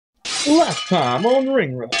Last time on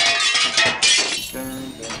Ring Run.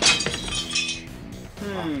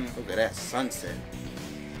 Look at that sunset.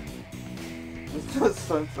 It's not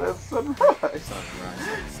sunset, sunrise. Sunrise,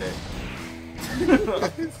 sunset.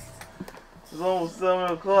 It's almost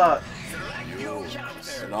 7 o'clock.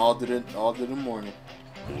 And all to the morning.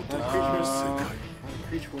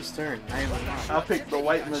 Creature was stern. I picked the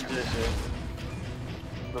white magician.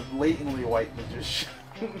 The blatantly white magician.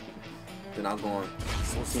 Then I'm going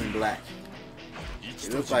Team Black.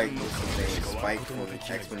 It looks like what's his name, Spike from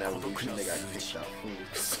X-Men Evolution. They got kicked out.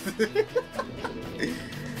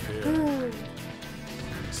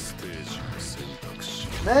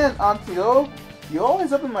 Man, Anthonio, you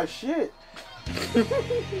always up in my shit.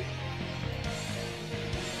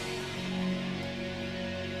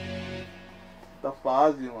 The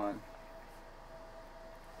Fozzie one.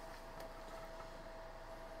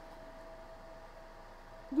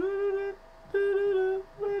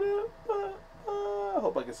 I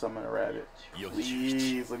hope I can summon a rabbit.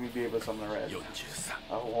 Please let me be able to summon a rabbit.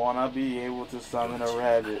 I wanna be able to summon a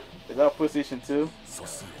rabbit. They got PlayStation 2?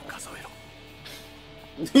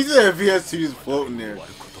 He said PS2 is floating there. I was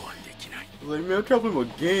like, man, I'm trying to play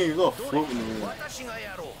my game. It's all floating there.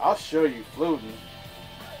 I'll show you floating.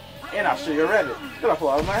 And I'll show you a rabbit. Get off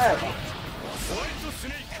out of my hat.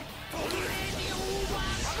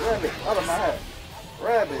 Rabbit out of my hat.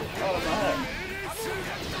 Rabbit out of my hat.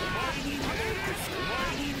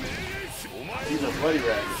 He's a bloody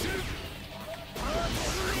rabbit.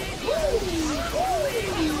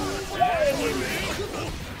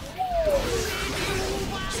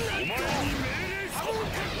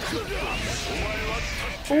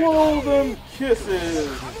 Blow them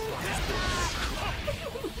kisses.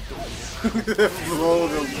 Blow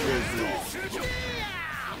them kisses.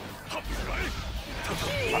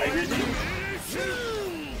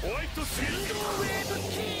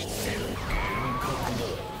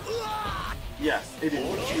 Yes, it is.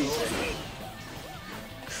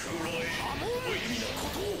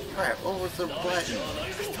 Crap, oh, it's a button.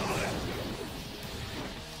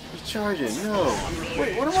 He's charging, no.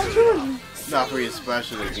 Wait, what am I doing? Not for your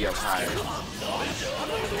special to be up higher.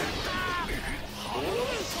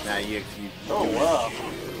 Now you Oh, wow.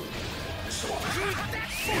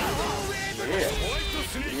 Yeah.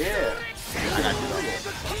 Yeah. I got you.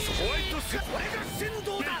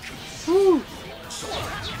 Whew.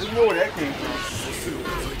 Didn't know where that came from.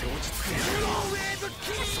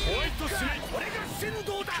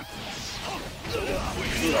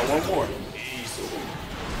 We got one more.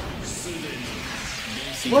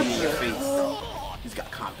 See What in your the face. hell? He's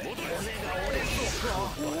got combat. I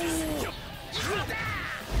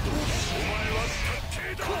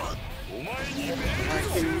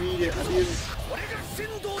can read it. I didn't.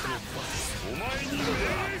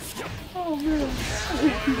 Oh man, I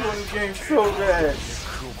hate people in this game so bad.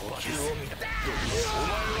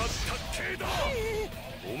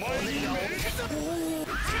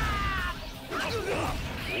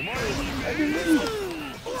 I can leave.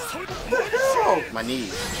 What the hell? My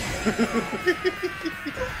knees.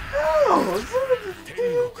 Hell, what's wrong with this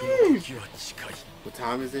damn game? What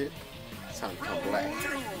time is it? It's time to come black.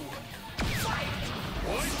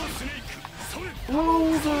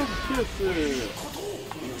 Blow the kisses.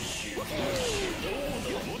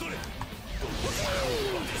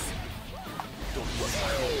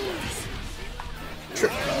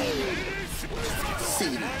 Trick.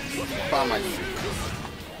 Seed. By my knee.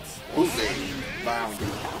 Bootleg. Bound.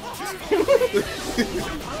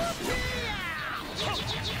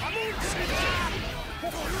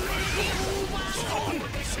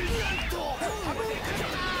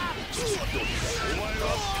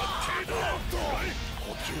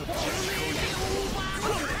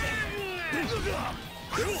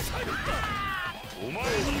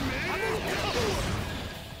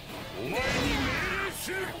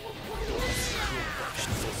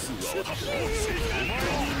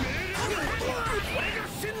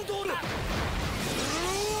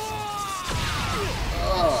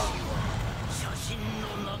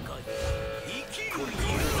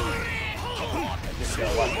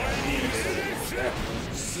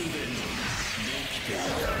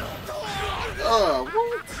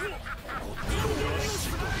 What?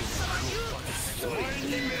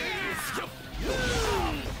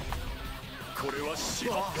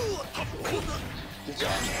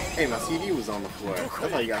 Hey, my CD was on the floor.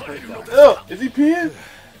 That's how you got hurt though. Oh, is he peeing?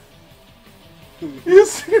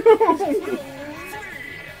 Yes.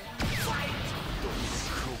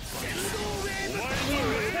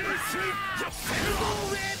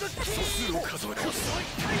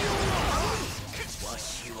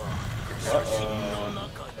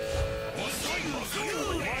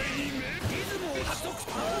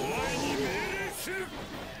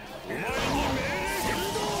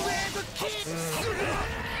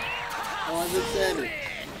 at it.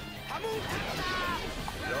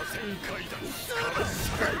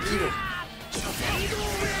 Eat him.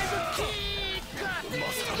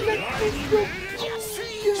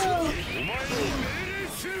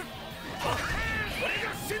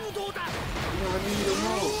 I need him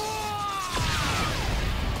more.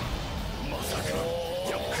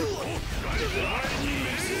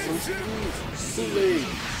 Silly.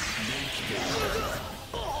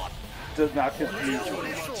 Does not confuse you.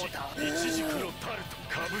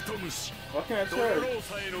 What can I charge?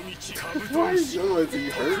 Why is Joe? Is he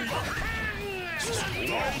hurt?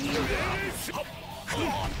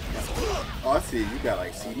 Oh, I see. You got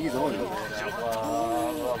like CDs on you.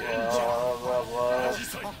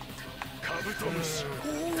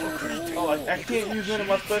 Oh, I can't use none of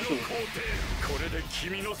my specials.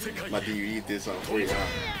 But do you eat this on free, huh?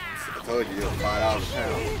 I told you it was $5 a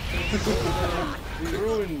pound. You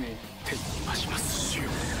ruined me.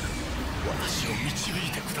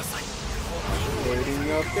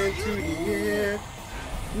 Floating up into the air.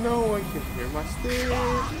 No one can hear my stare.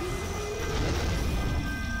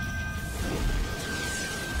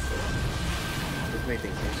 Let's make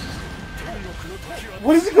things easy.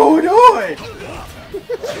 What is going on?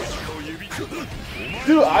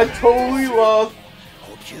 Dude, I totally lost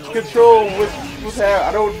control of what's happening.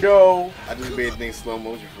 I don't know. I just made things slow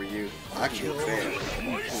motion for you. I can go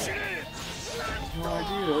fast. No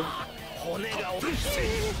idea.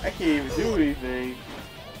 I can't even do anything.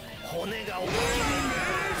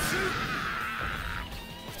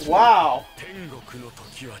 Wow.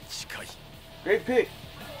 Great pick.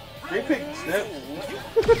 Great pick, Snap.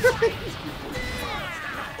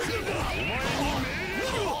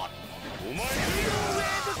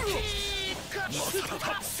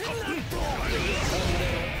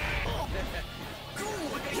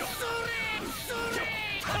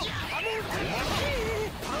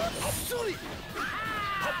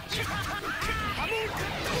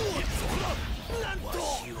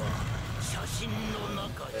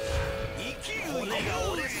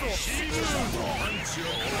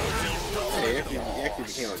 Hey, he actually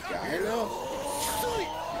became a guy now?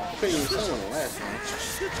 I couldn't even summon him last time.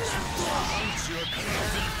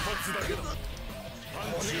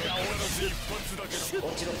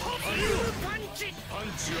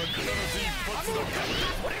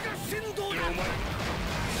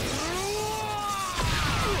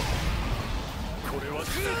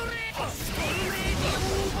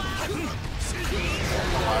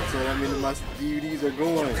 So that means my DVDs are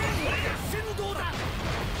going.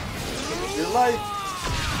 Your life.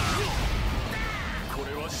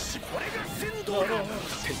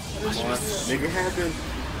 Come on, make it happen.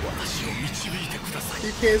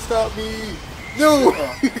 You can't stop me. No!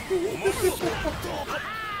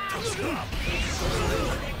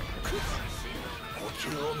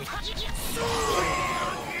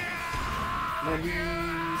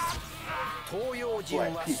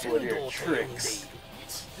 Black people and their tricks.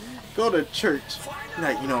 Go to church.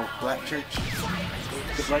 Like, you know, black church.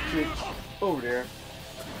 The black chick over there.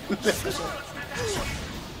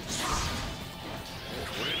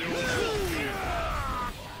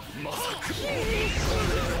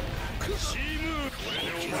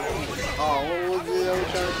 Oh, what was it I was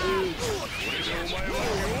trying to do?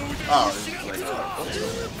 Oh, it's just like, what is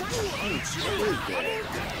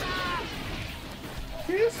that?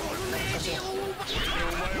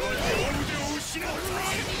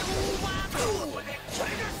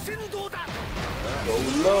 Go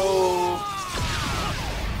low.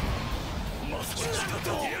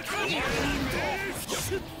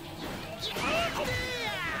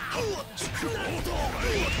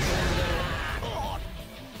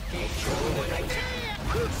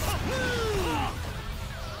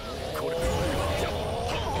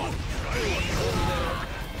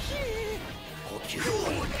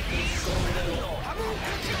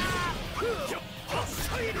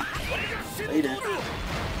 Later.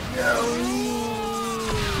 No.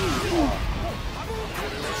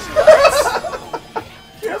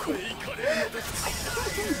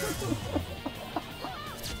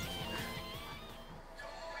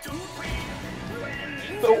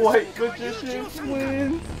 The white magician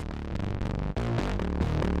wins.